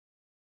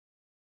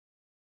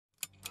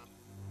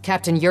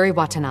Captain Yuri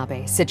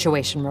Watanabe,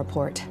 situation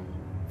report.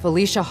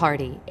 Felicia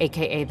Hardy,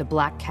 aka the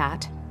Black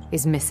Cat,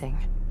 is missing,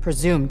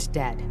 presumed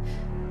dead.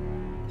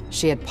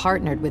 She had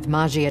partnered with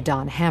Magia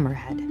Don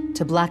Hammerhead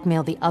to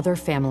blackmail the other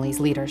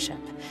family's leadership.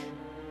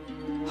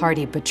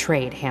 Hardy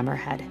betrayed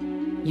Hammerhead.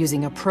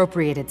 Using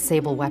appropriated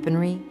Sable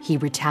weaponry, he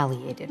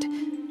retaliated,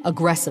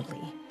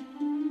 aggressively.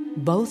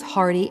 Both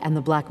Hardy and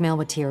the blackmail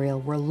material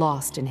were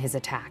lost in his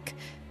attack.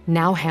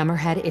 Now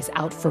Hammerhead is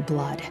out for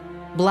blood.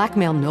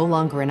 Blackmail no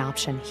longer an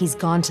option. He's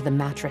gone to the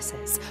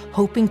mattresses,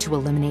 hoping to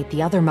eliminate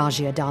the other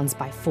Magia Dons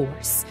by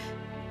force.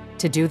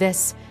 To do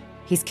this,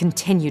 he's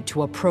continued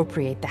to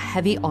appropriate the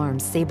heavy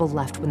arms Sable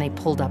left when they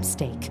pulled up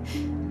stake.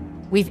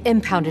 We've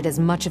impounded as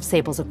much of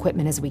Sable's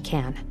equipment as we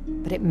can,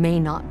 but it may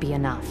not be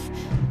enough.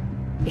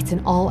 It's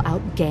an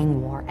all-out gang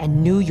war,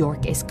 and New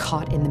York is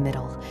caught in the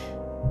middle.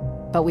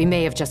 But we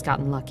may have just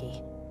gotten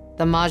lucky.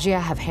 The Magia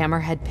have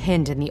Hammerhead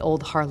pinned in the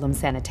old Harlem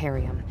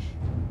sanitarium.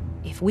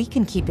 If we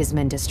can keep his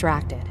men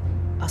distracted,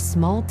 a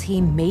small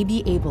team may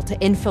be able to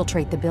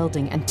infiltrate the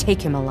building and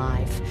take him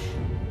alive.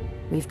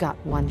 We've got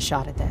one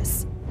shot at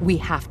this. We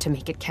have to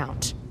make it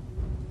count.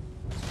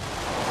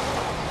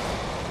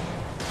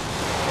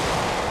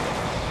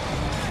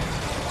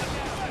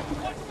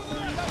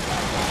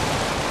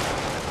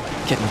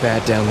 Getting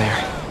bad down there.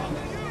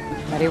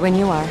 Ready when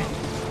you are.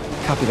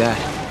 Copy that.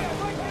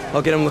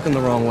 I'll get him looking the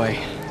wrong way.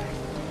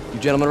 You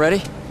gentlemen ready?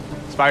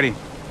 Spidey,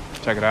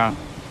 check it out.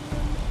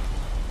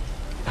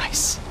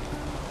 Nice.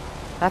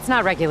 That's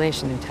not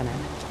regulation, Lieutenant.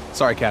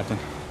 Sorry, Captain.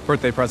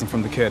 Birthday present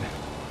from the kid.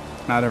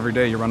 Not every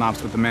day you run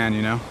ops with the man,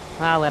 you know?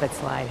 I'll let it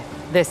slide.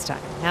 This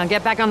time. Now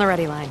get back on the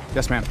ready line.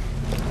 Yes, ma'am.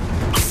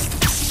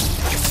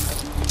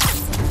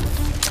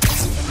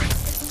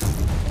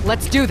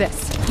 Let's do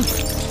this.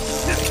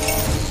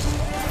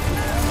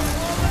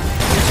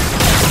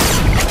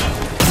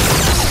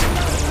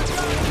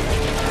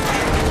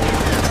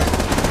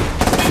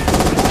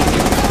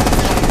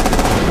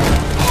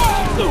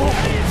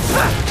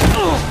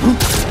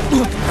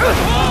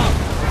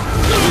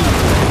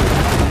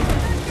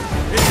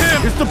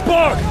 It's the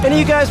bug! Any of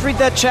you guys read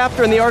that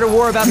chapter in The Art of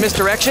War about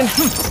misdirection?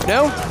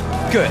 No?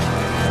 Good.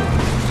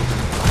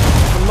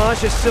 The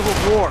Magia Civil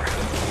War.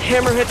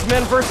 Hammerhead's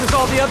men versus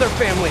all the other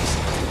families.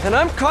 And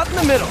I'm caught in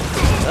the middle.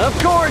 Of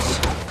course.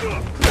 You're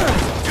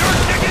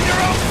digging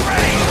your own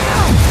grave!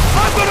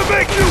 I'm gonna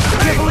make you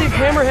I can't believe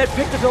Hammerhead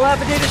picked a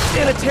dilapidated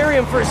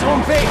sanitarium for his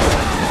home base.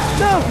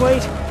 No,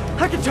 wait.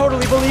 I can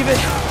totally believe it.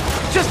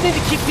 Just need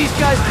to keep these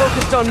guys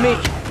focused on me,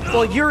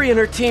 while Yuri and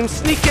her team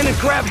sneak in and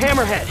grab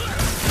Hammerhead.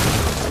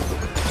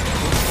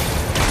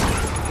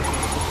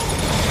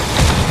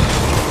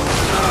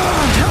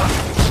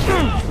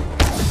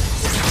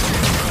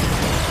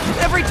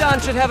 Every Don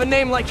should have a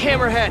name like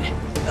Hammerhead.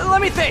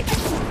 Let me think.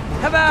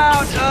 How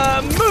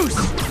about, Moose?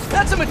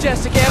 That's a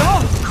majestic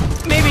animal.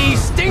 Maybe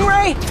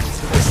Stingray?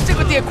 Stick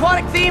with the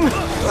aquatic theme. Look,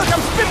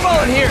 I'm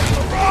spitballing here.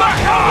 What the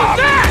hell was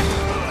that?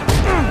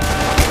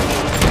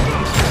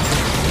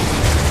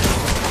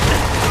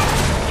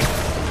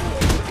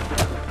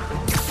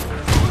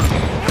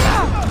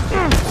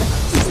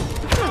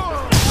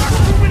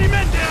 Too many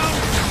men down!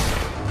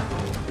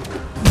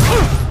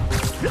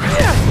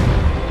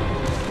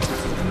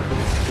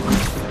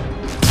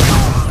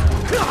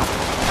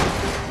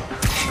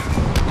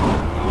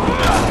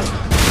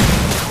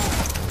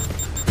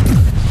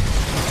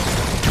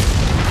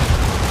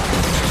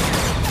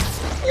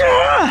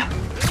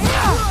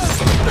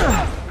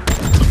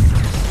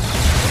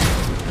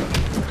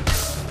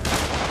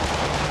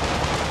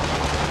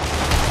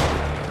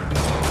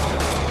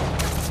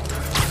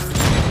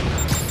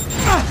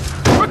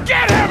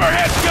 Forget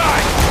Hammerhead's guy!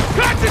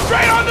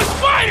 Concentrate on the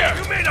spider!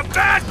 You made a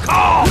bad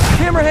call!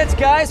 Hammerhead's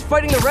guys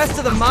fighting the rest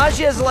of the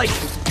Magia is like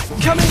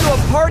coming to a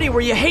party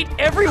where you hate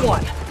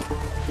everyone.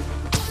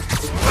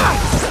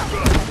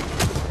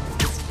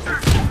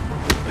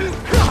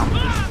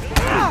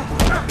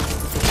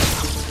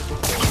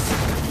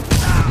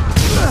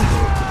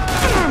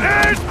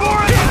 There's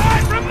more of the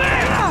eye from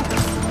there!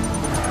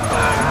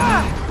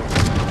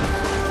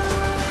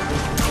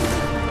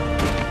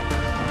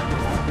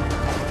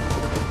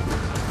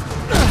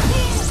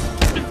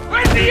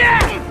 Where's the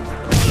end?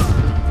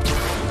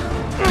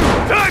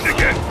 Time to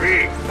get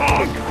beat,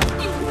 punk!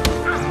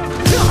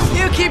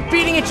 You keep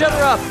beating each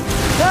other up.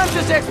 I'm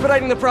just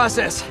expediting the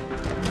process.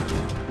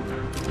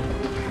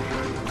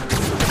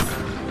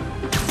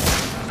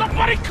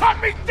 Somebody cut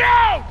me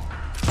down!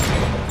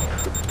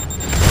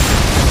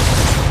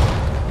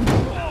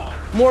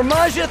 More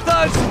Magia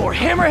thugs, more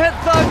Hammerhead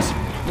thugs,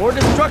 more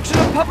destruction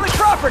of public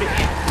property.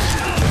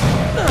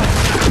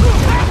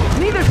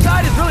 Neither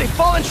side has really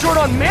fallen short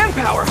on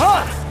manpower,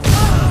 huh?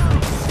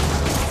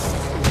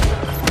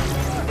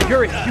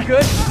 Yuri, you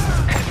good?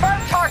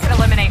 Confirm target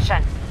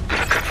elimination.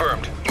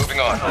 Confirmed. Moving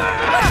on.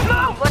 Let's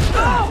go! Let's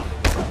go!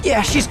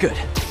 Yeah, she's good.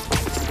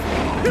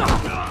 There's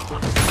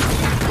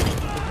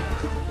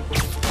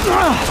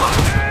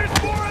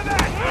more of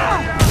that!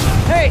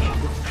 Hey,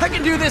 I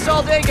can do this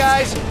all day,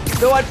 guys,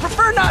 though I'd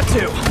prefer not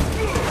to.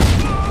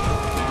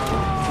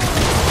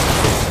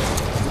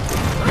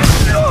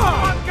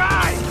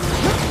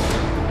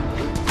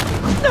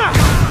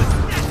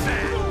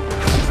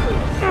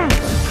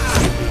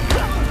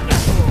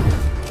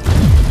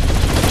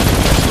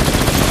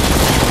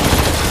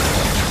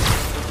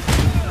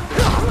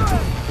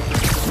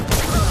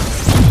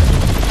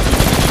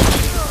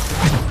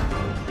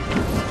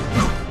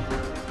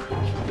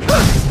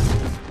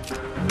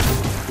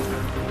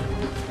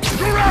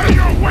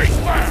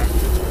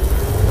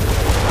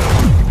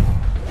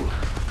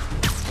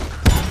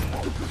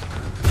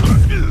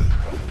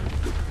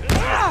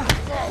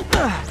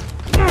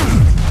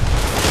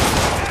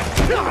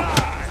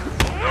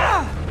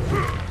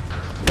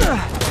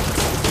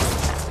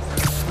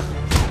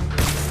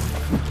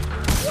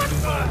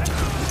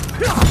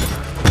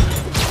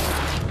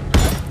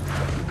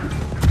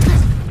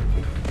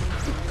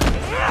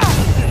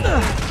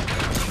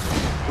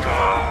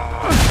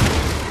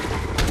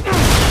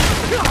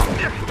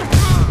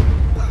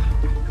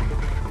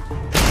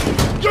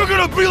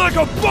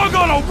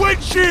 on a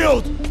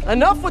windshield!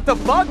 Enough with the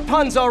bug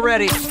puns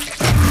already!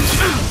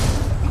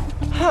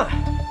 Huh.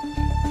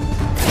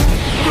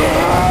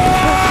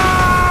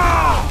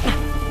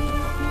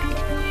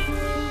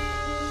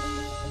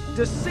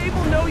 Does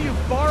Sable know you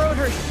borrowed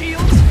her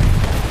shields?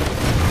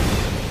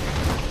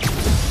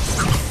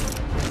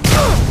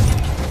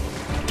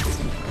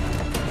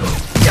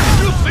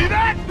 You see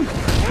that?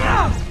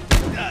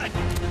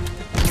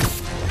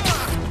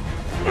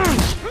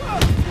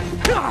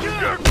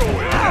 You're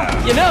going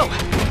down. You know,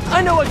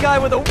 I know a guy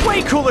with a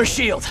way cooler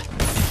shield. You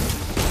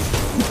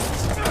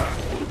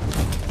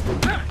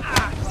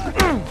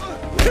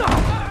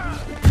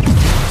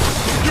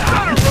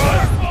gotta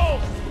run!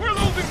 We're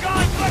losing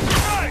guys left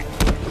and right!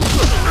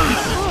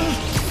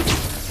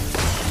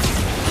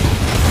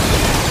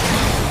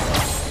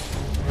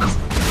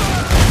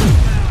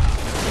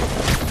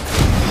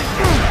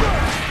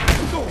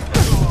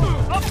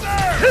 Up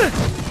there!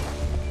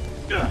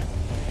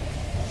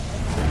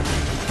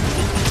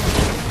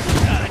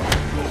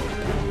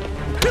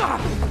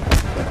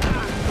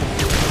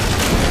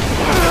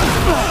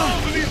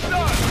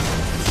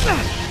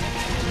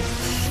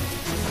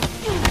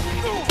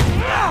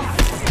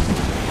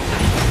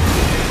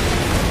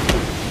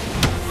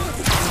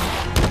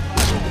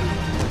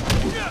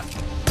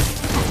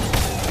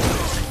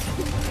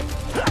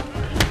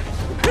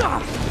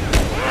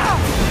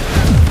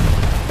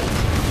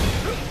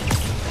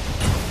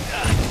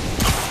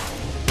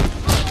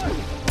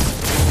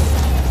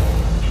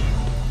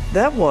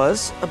 That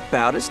was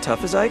about as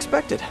tough as I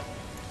expected.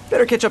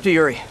 Better catch up to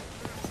Yuri.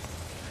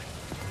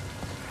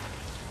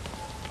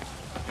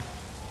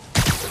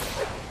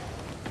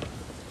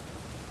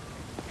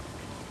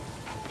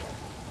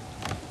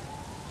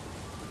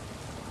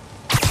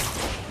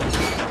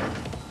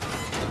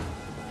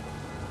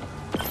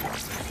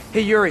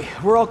 Hey Yuri,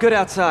 we're all good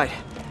outside.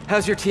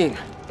 How's your team?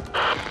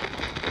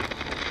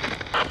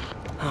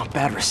 Oh,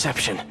 bad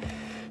reception.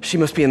 She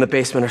must be in the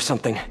basement or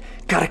something.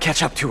 Gotta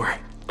catch up to her.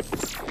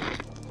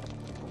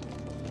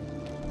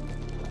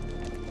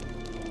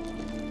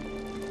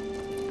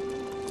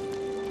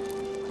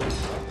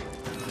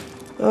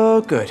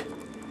 Oh, good.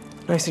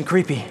 Nice and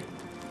creepy.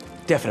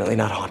 Definitely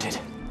not haunted.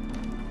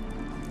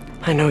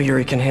 I know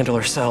Yuri can handle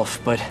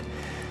herself, but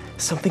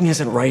something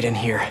isn't right in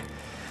here.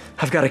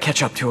 I've got to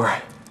catch up to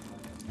her.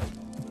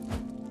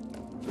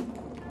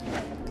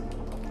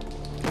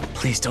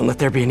 Please don't let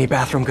there be any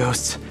bathroom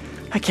ghosts.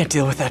 I can't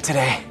deal with that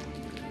today.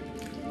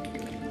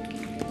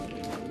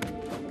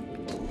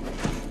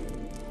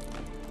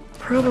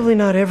 Probably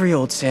not every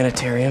old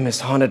sanitarium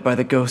is haunted by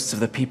the ghosts of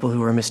the people who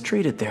were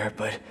mistreated there,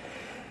 but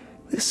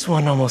this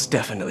one almost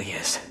definitely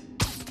is.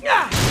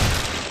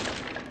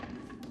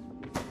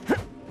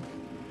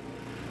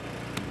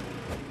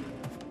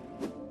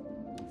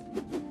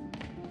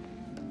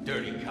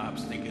 Dirty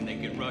cops thinking they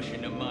can rush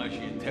into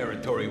Magian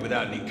territory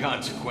without any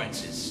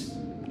consequences.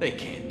 They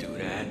can't do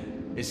that.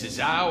 This is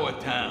our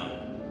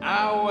town.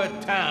 Our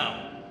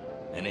town.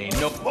 And ain't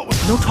no...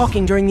 No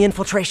talking during the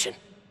infiltration.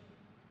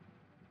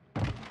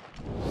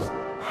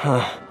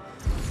 Huh.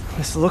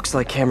 This looks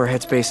like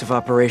Hammerhead's base of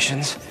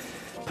operations.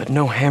 But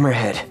no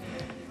Hammerhead,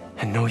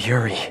 and no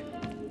Yuri.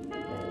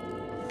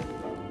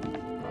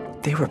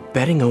 They were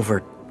betting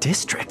over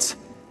districts.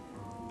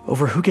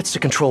 Over who gets to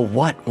control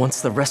what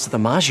once the rest of the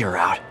Magi are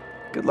out.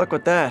 Good luck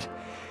with that.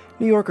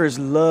 New Yorkers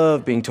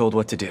love being told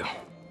what to do.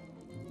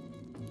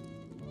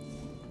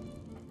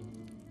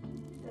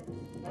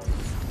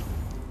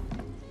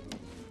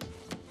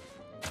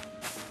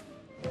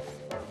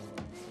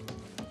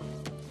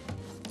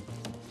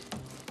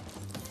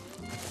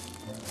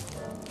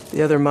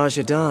 The other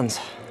Magi Dons.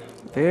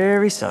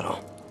 Very subtle.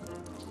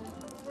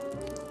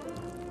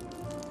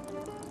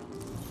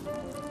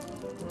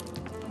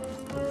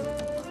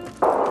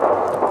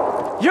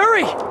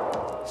 Yuri!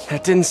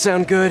 That didn't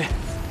sound good.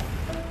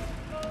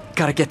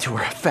 Gotta get to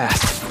her,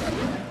 fast.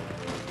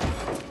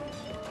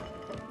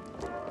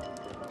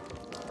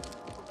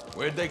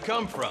 Where'd they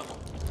come from?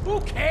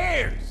 Who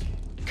cares?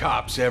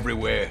 Cops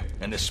everywhere,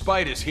 and the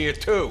spider's here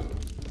too.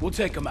 We'll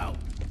take them out.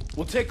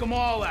 We'll take them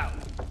all out.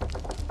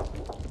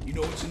 You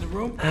know what's in the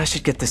room? I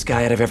should get this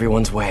guy out of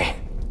everyone's way.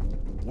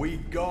 We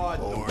guard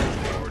the Lord.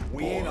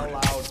 We ain't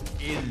allowed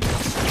in.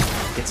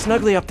 Get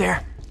snugly up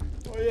there.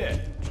 Oh yeah,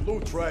 Lou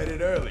tried it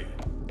earlier.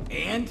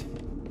 And?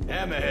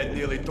 Hammerhead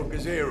nearly took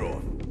his ear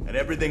off, and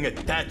everything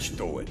attached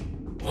to it.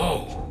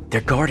 Whoa.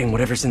 They're guarding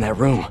whatever's in that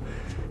room.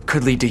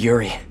 Could lead to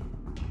Yuri.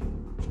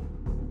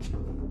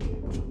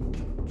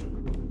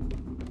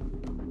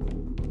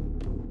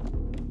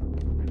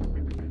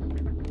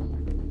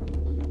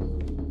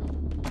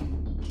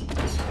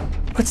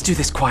 Let's do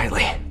this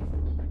quietly.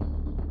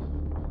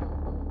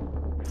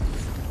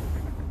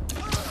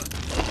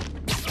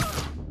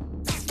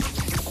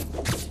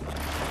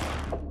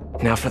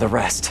 Now for the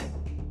rest.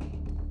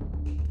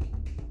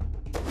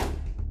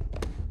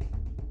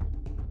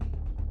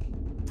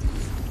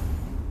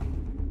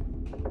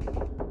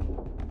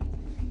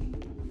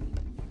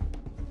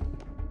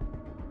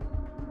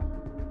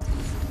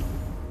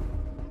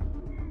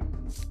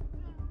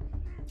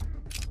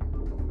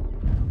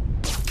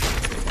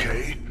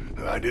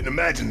 I didn't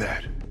imagine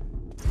that.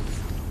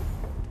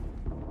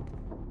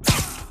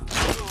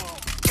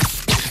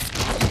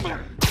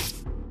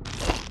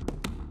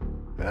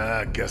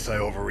 I guess I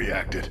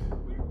overreacted.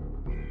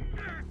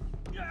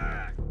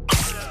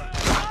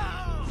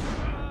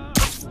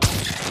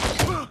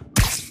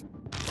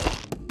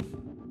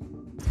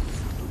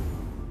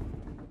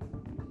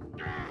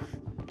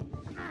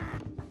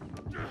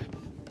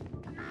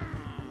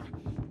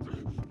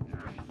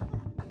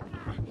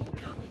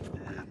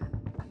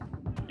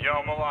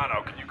 Yo,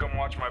 Milano, can you come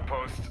watch my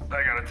post?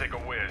 I gotta take a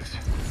whiz.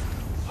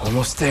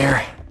 Almost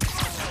there.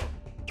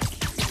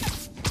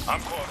 I'm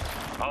close.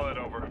 I'll head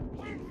over.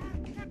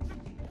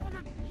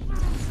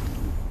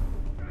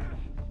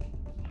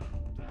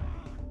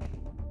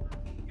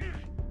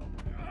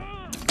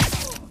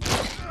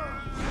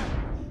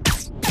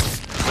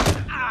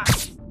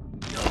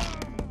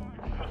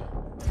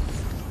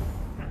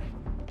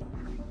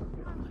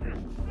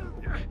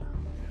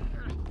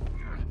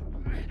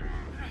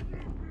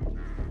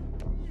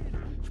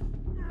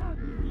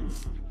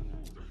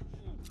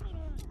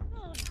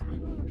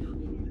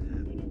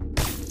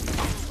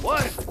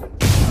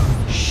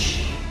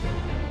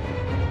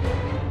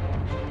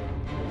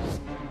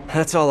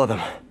 That's all of them.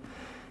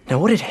 Now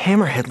what did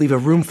Hammerhead leave a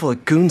room full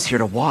of goons here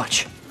to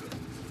watch?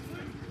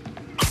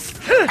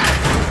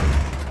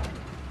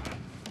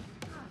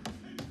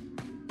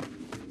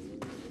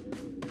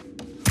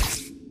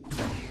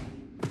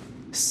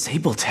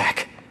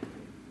 Sabletech?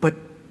 But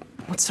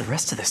what's the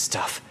rest of this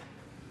stuff?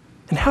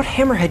 And how'd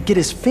Hammerhead get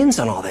his fins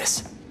on all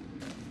this?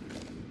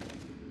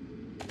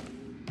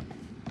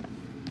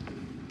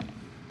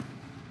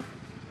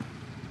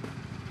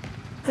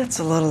 That's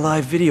a lot of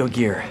live video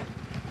gear.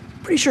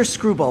 Pretty sure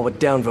Screwball would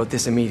downvote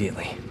this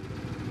immediately.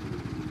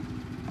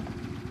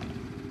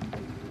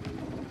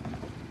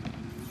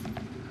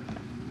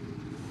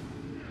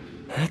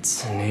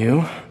 That's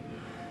new.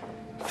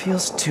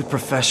 Feels too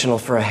professional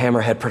for a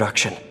Hammerhead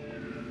production.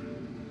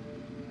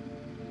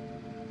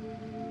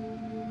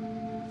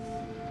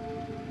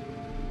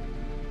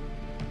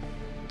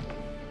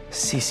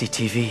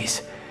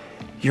 CCTVs.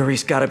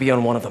 Yuri's gotta be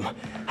on one of them.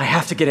 I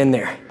have to get in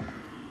there.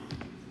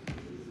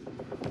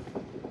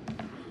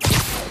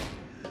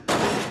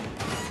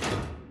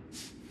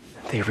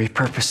 They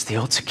repurposed the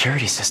old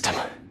security system.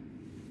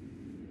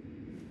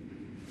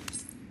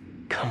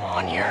 Come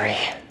on, Yuri.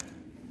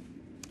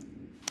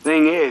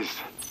 Thing is,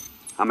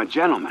 I'm a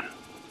gentleman.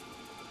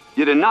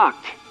 You'd have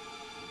knocked.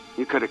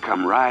 You could have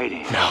come right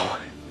in. No.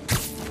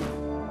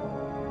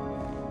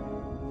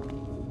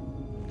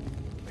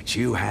 But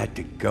you had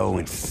to go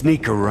and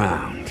sneak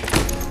around.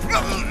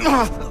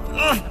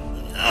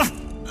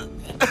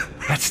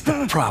 That's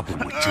the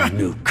problem with you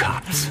new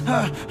cops.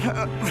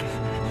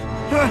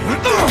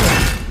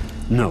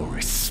 No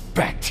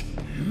respect.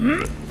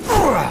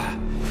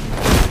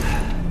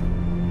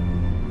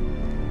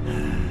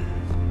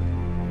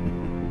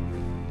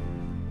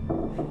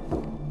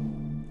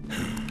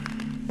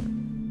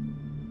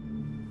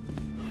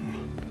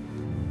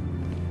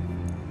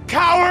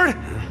 Coward!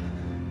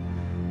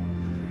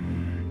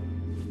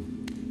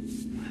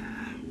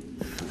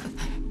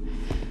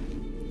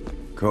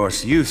 Of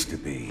course, used to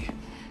be.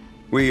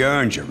 We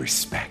earned your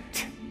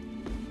respect.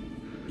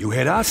 You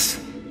hit us,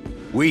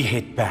 we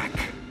hit back.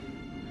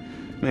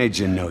 Made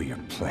you know your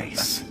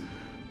place.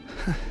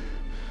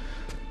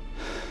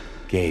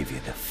 Gave you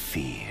the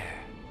fear.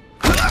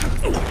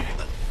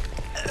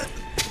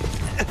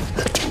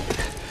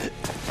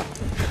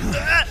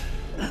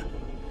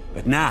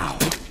 But now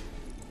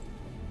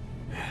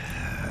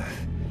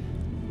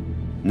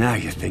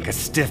you think a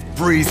stiff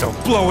breeze will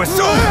blow us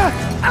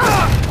over?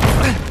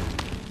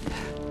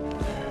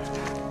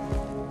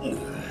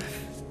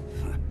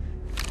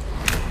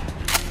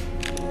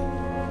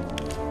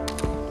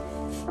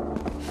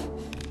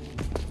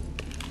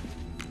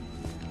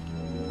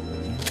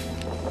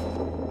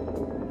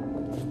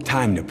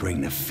 Time to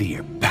bring the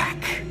fear back.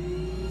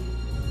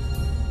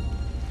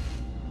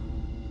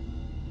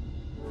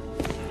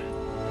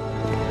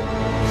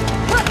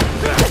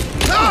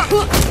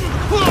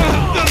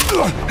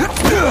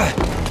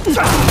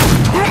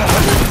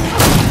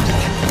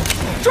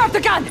 Drop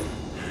the gun!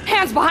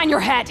 Hands behind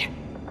your head!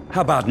 How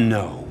about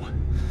no?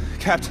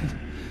 Captain,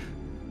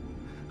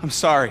 I'm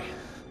sorry.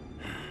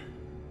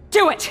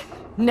 Do it!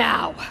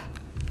 Now!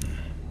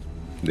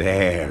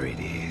 There it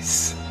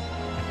is.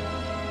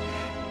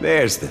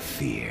 There's the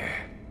fear.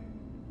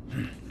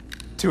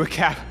 Do it,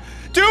 Cap.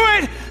 Do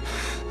it!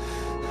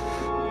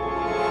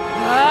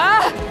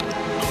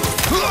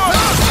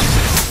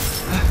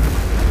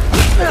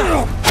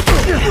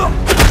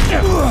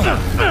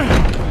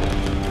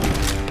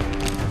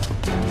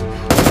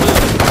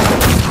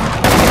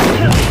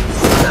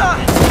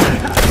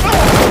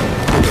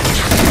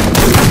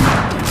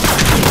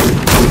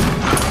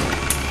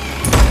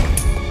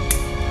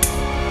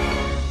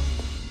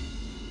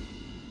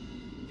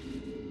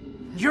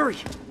 Yuri!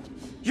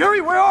 Yuri,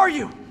 where are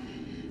you?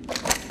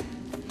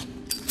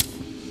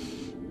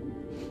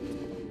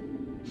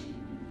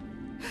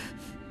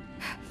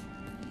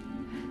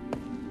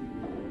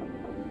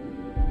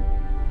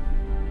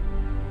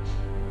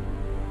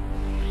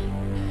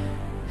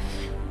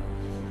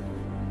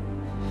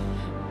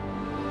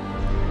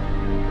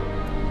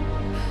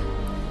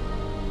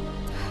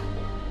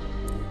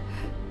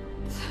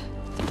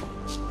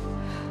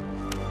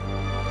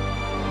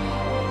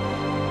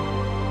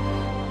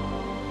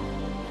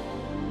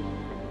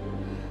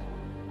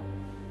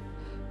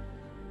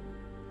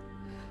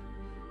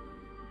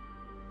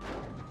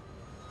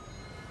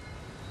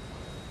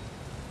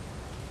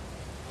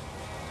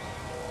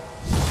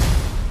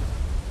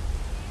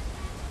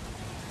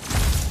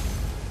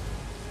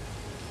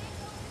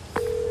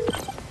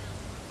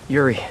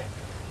 Yuri,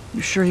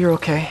 you sure you're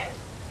okay?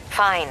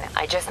 Fine,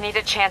 I just need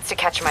a chance to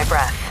catch my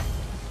breath.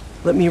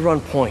 Let me run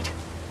point.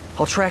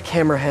 I'll track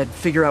Hammerhead,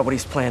 figure out what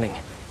he's planning.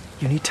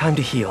 You need time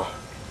to heal.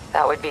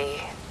 That would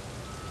be...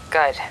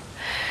 good.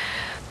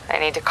 I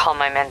need to call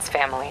my men's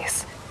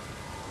families.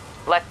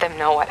 Let them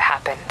know what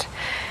happened.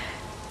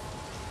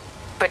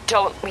 But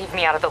don't leave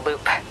me out of the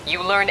loop.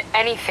 You learn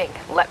anything,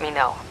 let me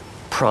know.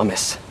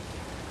 Promise.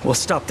 We'll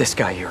stop this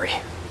guy, Yuri.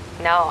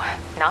 No,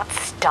 not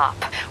stop.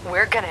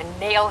 We're gonna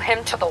nail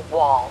him to the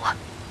wall.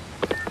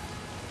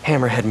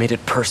 Hammerhead made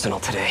it personal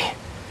today.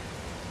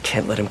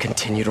 Can't let him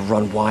continue to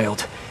run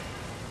wild.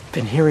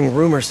 Been hearing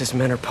rumors his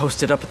men are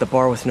posted up at the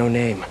bar with no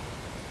name.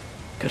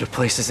 Good a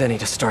place as any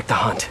to start the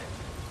hunt.